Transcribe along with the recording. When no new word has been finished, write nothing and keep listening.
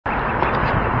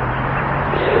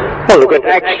Well, look at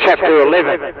Acts chapter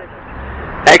 11.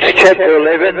 Acts chapter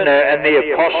 11, and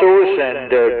the apostles and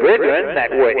brethren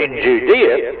that were in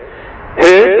Judea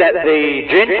heard that the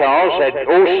Gentiles had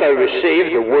also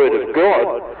received the word of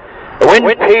God.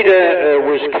 When Peter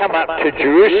was come up to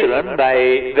Jerusalem,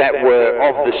 they that were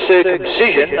of the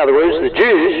circumcision, in other words, the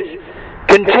Jews,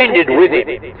 contended with him,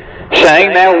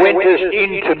 saying, Thou wentest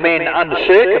into men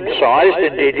uncircumcised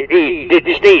and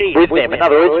didst eat with them. In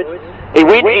other words, he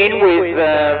went in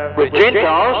with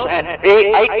Gentiles and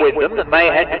ate with them, and they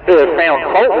had found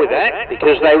fault with that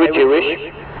because they were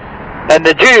Jewish. And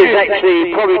the Jews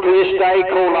actually, probably to this day,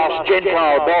 call us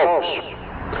Gentile dogs.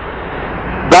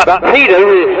 But Peter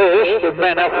rehearsed the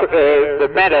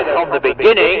matter from the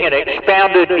beginning and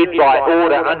expounded it by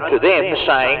order unto them,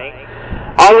 saying,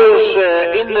 I was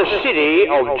in the city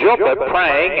of Joppa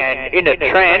praying, and in a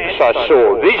trance I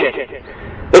saw a vision.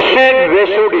 A certain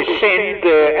vessel descend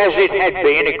as it had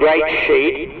been a great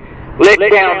sheet,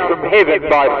 let down from heaven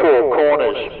by four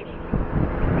corners.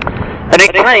 And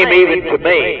it came even to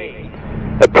me.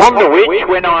 Upon the which,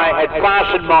 when I had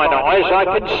fastened mine eyes, I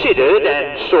considered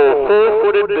and saw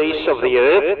four-footed beasts of the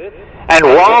earth, and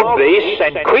wild beasts,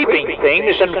 and creeping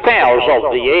things, and fowls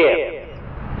of the air.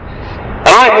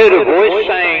 And I heard a voice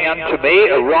saying unto me,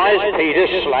 Arise, Peter,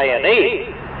 slay and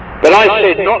eat. But I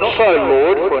said, Not so,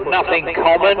 Lord, for nothing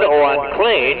common or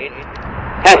unclean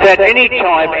hath at any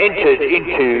time entered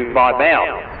into my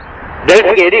mouth. Don't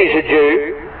forget, he's a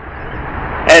Jew.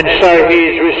 And so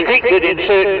he is restricted in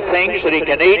certain things that he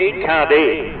can eat and can't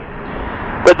eat.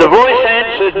 But the voice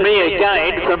answered me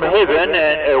again from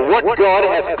heaven, What God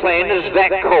hath cleansed,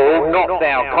 that call not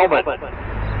thou common.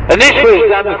 And this was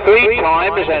done 3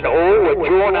 times, and all were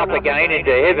drawn up again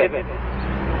into heaven.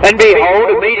 And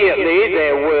behold, immediately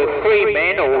there were 3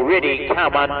 men already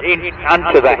come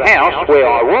unto the house where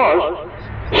I was,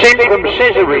 sent from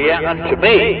Caesarea unto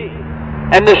me.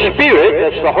 And the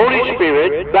Spirit, that's the Holy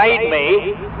Spirit, bade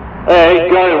me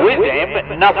go with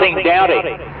them, nothing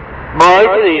doubting.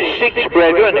 Moreover, these 6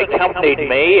 brethren accompanied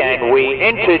me, and we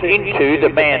entered into the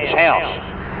man's house.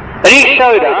 And he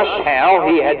showed us how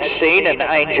he had seen an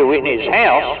angel in his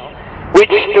house, which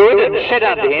stood and said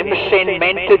unto him, Send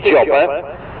men to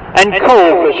Joppa, and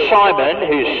call for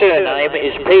Simon, whose surname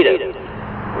is Peter.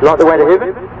 You like the way to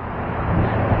heaven?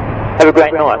 Have a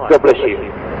great night. God bless you.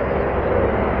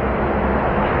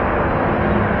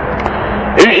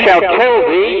 Who shall tell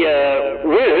thee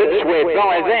words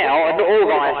whereby thou and all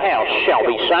thy house shall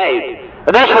be saved?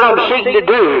 And that's what I'm seeking to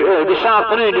do this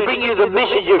afternoon, to bring you the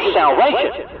message of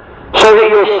salvation, so that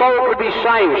your soul could be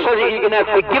saved, so that you can have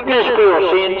forgiveness for your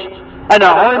sins and a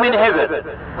home in heaven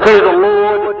through the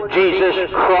Lord Jesus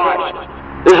Christ.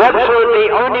 There's absolutely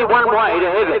only one way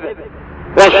to heaven.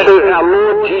 That's through our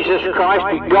Lord Jesus Christ,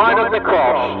 who died on the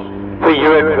cross for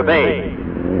you and for me.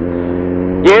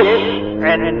 Yes,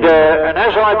 and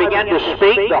as I began to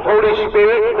speak, the Holy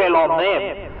Spirit fell on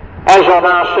them, as on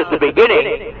us at the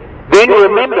beginning. Then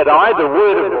remembered I the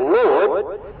word of the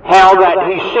Lord, how that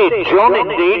he said, John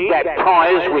indeed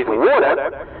baptized with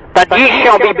water, but ye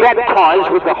shall be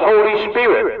baptized with the Holy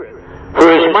Spirit.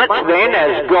 For as much then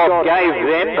as God gave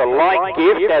them the like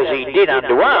gift as he did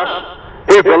unto us,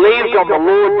 who believed on the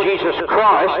Lord Jesus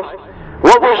Christ,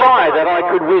 what was I that I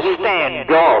could withstand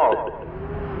God?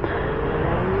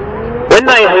 When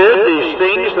they heard these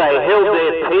things, they held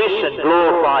their peace and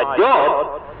glorified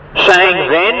God,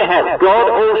 saying, Then hath God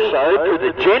also to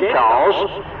the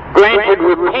Gentiles granted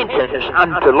repentance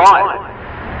unto life.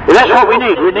 Well, that's what we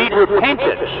need. We need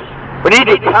repentance. We need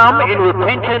to come in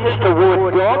repentance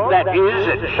toward God, that is,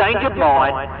 a change of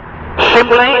mind,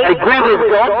 simply agree with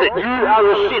God that you are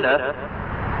a sinner,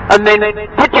 and then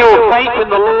put your faith in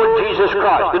the Lord Jesus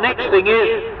Christ. The next thing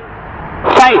is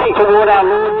faith toward our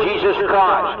Lord Jesus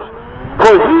Christ.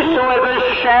 For whosoever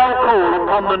shall call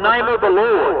upon the name of the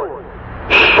Lord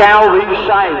shall be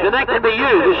saved. And that can be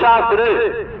you this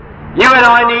afternoon. You and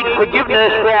I need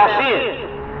forgiveness for our sins.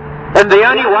 And the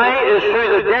only way is through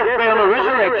the death, burial, and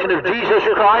resurrection of Jesus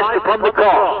Christ upon the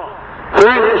cross.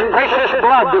 Through his precious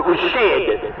blood that was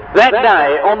shed that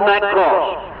day on that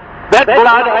cross. That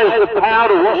blood has the power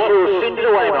to wash your sins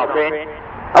away, my friend.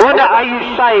 I wonder, are you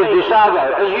saved this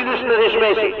hour as you listen to this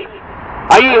message?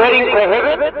 Are you heading for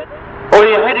heaven? Or are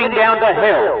you heading down to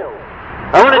hell?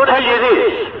 I want to tell you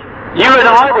this. You and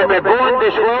I, when we're born in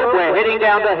this world, we're heading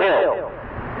down to hell.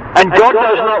 And God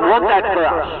does not want that for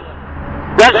us.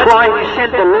 That's why he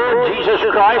sent the Lord Jesus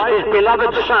Christ, his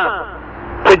beloved Son,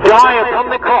 to die upon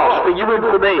the cross for you and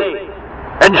for me,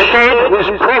 and shed his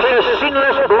precious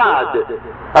sinless blood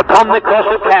upon the cross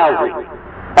of Calvary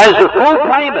as the full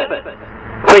payment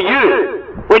for you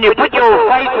when you put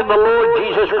your faith in the Lord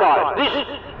Jesus Christ.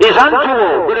 This is unto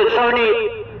all, but it's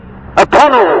only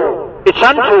upon all. It's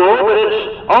unto all, but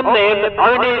it's on them.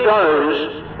 Only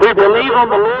those who believe on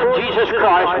the Lord Jesus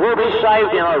Christ will be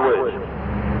saved, in other words.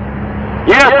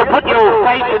 You have to put your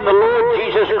faith in the Lord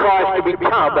Jesus Christ to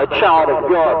become a child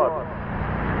of God.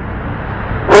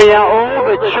 We are all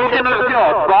the children of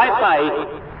God by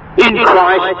faith in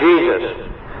Christ Jesus.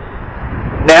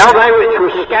 Now they which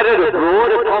were scattered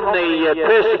abroad upon the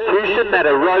persecution that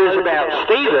arose about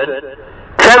Stephen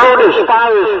travelled as far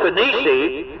as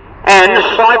Phoenicia and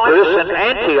Cyprus and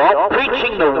Antioch,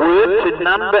 preaching the word to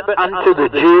none but unto the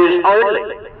Jews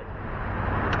only.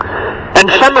 And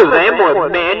some of them were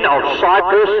men of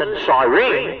Cyprus and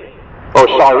Cyrene,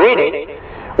 which,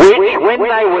 when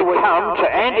they were come to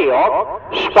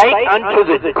Antioch, spake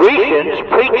unto the Grecians,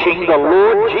 preaching the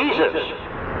Lord Jesus.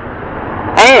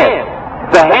 And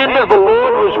the hand of the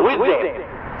Lord was with them,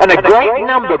 and a great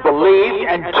number believed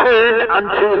and turned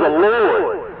unto the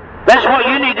Lord. That's what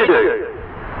you need to do.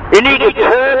 You need to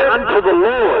turn unto the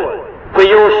Lord for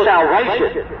your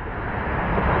salvation.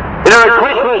 You know, a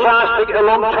question was asked a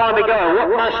long time ago, what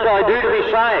must I do to be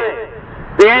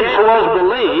saved? The answer was,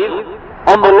 believe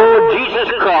on the Lord Jesus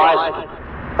Christ,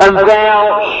 and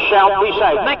thou shalt be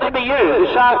saved. That can be you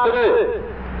this afternoon.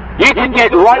 You can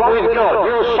get right with God.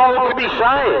 Your soul can be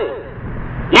saved.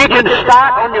 You can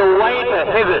start on your way to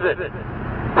heaven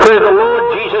through the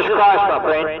Lord Jesus Christ, my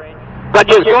friend. But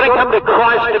you've got to come to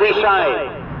Christ to be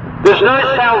saved. There's no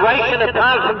salvation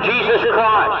apart from Jesus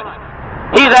Christ.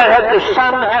 He that hath the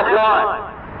Son hath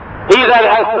life. He that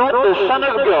hath not the Son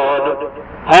of God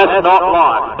hath not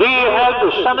life. Do you have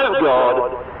the Son of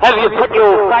God? Have you put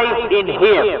your faith in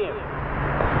Him?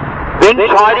 Then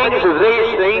tidings of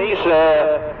these things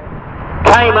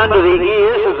came under the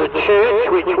ears of the church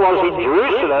which was in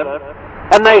Jerusalem,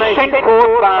 and they sent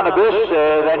forth Barnabas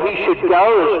that he should go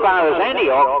as far as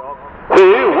Antioch,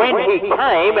 who, when he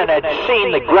came and had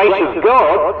seen the grace of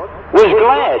God, was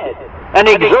glad, and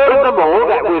exhorted them all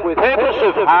that with purpose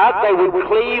of heart they would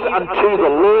cleave unto the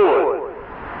Lord.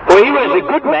 For he was a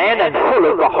good man and full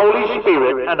of the Holy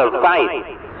Spirit and of faith,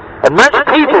 and much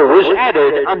people was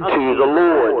added unto the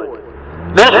Lord.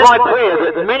 That's my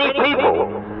prayer, that many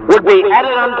people would be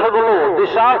added unto the Lord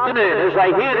this afternoon as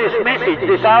they hear this message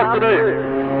this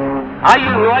afternoon. Are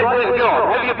you right with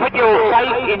God? Have you put your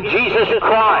faith in Jesus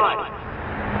Christ?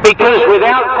 Because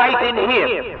without faith in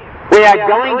Him, we are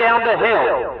going down to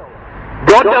hell.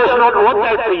 God does not want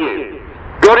that for you.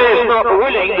 God is not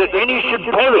willing that any should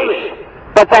perish,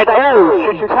 but that all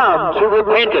should come to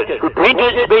repentance.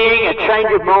 Repentance being a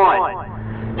change of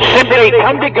mind. Simply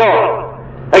come to God.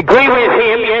 Agree with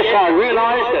Him, yes, I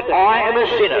realize that I am a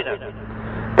sinner.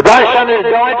 But Thy Son has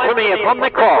died for me upon the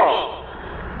cross.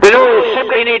 But all you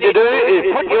simply need to do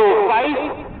is put your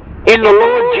faith in the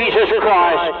Lord Jesus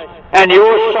Christ, and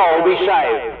your soul be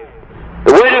saved.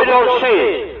 The Word of God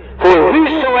says, for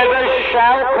whosoever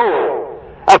shall call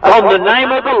upon the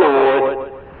name of the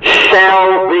Lord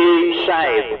shall be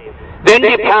saved. Then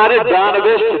departed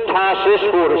Barnabas to Tarsus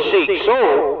for to seek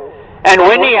Saul, and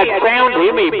when he had found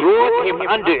him, he brought him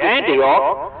unto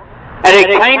Antioch. And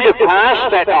it came to pass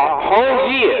that a whole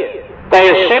year they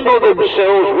assembled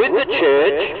themselves with the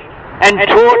church and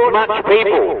taught much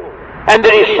people. And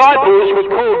the disciples were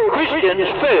called Christians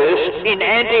first in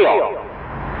Antioch.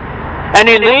 And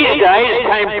in these days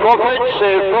came prophets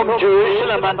from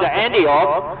Jerusalem unto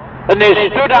Antioch, and there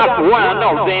stood up one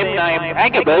of them named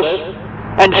Agabus,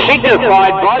 and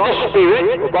signified by the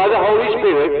Spirit, by the Holy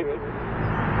Spirit,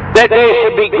 that there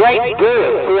should be great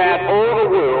dearth throughout all the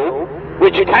world,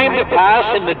 which came to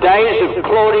pass in the days of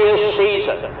Claudius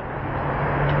Caesar.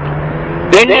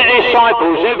 Then the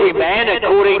disciples, every man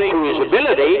according to his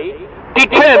ability,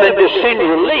 determined to send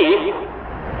relief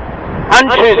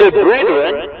unto the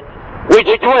brethren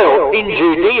which dwelt in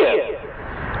Judea,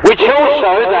 which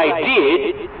also they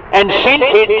did, and sent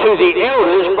it to the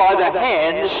elders by the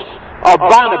hands of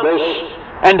Barnabas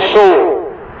and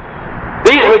Saul.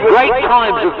 These were great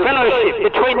times of fellowship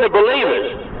between the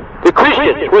believers. The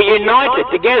Christians were united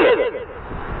together.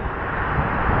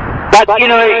 But, you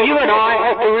know, you and I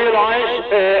have to realize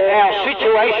our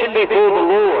situation before the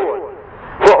Lord.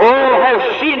 For all have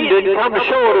sinned and come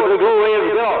short of the glory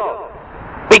of God.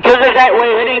 Because of that,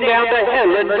 we're heading down to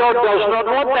hell, and God does not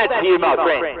want that for you, my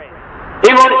friend.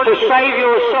 He wants to save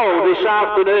your soul this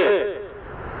afternoon.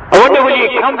 I wonder, will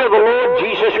you come to the Lord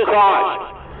Jesus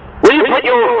Christ? Will you put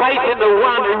your faith in the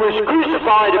one who was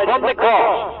crucified upon the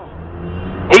cross?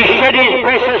 He shed His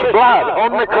precious blood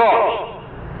on the cross,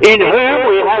 in whom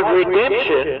we have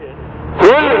redemption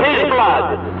through His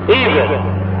blood, even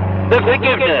the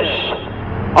forgiveness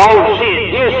of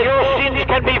sins. Yes, your sins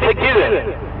can be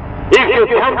forgiven if you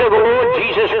come to the Lord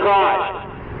Jesus Christ.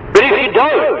 But if you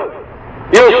don't,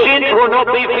 your sins will not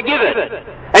be forgiven,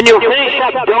 and you'll finish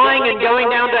up dying and going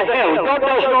down to hell. God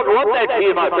does not want that for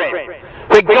you, my friend.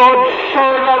 For God so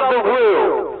loved the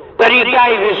world that he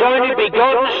gave his only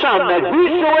begotten Son, that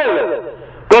whosoever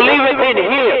believeth in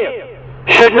him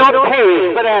should not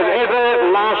perish but have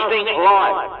everlasting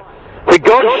life. For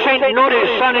God sent not his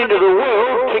Son into the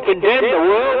world to condemn the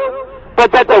world,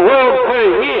 but that the world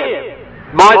through him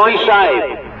might be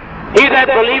saved. He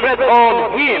that believeth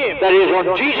on him, that is,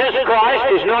 on Jesus Christ,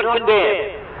 is not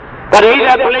condemned. But he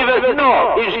that believeth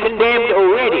not is condemned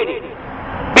already,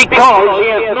 because he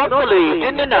hath not believed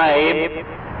in the name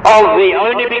of the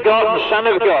only begotten Son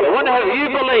of God. I wonder, have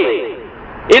you believed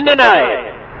in the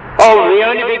name of the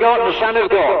only begotten Son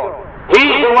of God?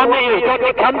 He's the one that you've got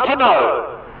to come to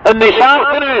know. And this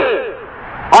afternoon,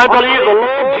 I believe the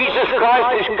Lord Jesus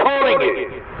Christ is calling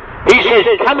you. He says,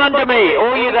 come unto me,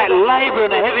 all you that labour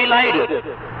and are heavy laden,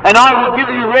 and I will give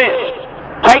you rest.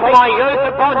 Take my yoke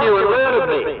upon you and learn of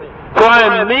me, for I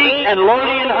am meek and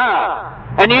lowly in heart,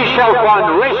 and you shall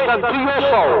find rest unto your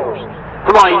souls.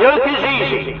 For my yoke is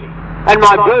easy, and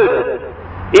my burden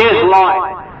is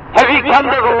light. Have you come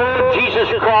to the Lord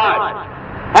Jesus Christ?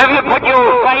 Have you put your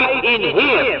faith in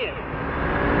him?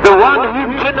 The one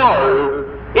whom to know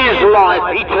is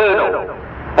life eternal.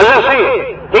 As I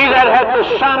said, he that hath the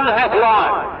Son hath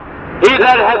life. He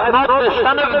that hath not the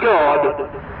Son of God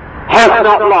hath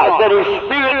not life. That is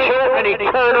spiritual and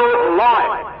eternal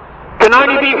life can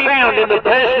only be found in the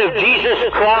person of Jesus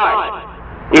Christ.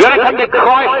 You've got to come to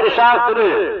Christ this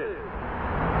afternoon.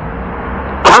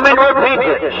 Come in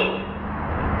repentance.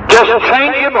 Just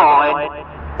change your mind.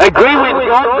 Agree with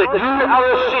God that you are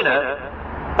a sinner,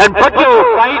 and put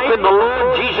your faith in the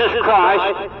Lord Jesus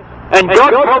Christ, and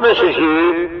God promises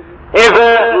you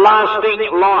everlasting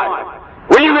life.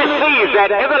 Will you receive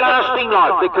that everlasting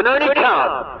life that can only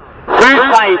come through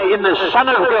faith in the Son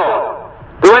of God,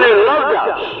 the one who loved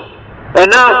us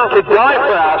enough to die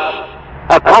for us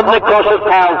upon the cross of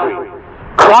Calvary?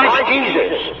 Christ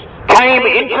Jesus came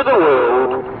into the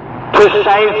world to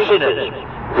save sinners.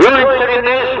 If you're interested in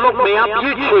this, look me up,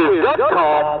 youtube.com/peace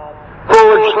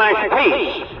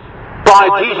by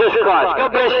Jesus Christ.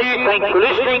 God bless you. Thanks for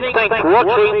listening. Thanks for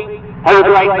watching. Have a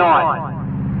great night.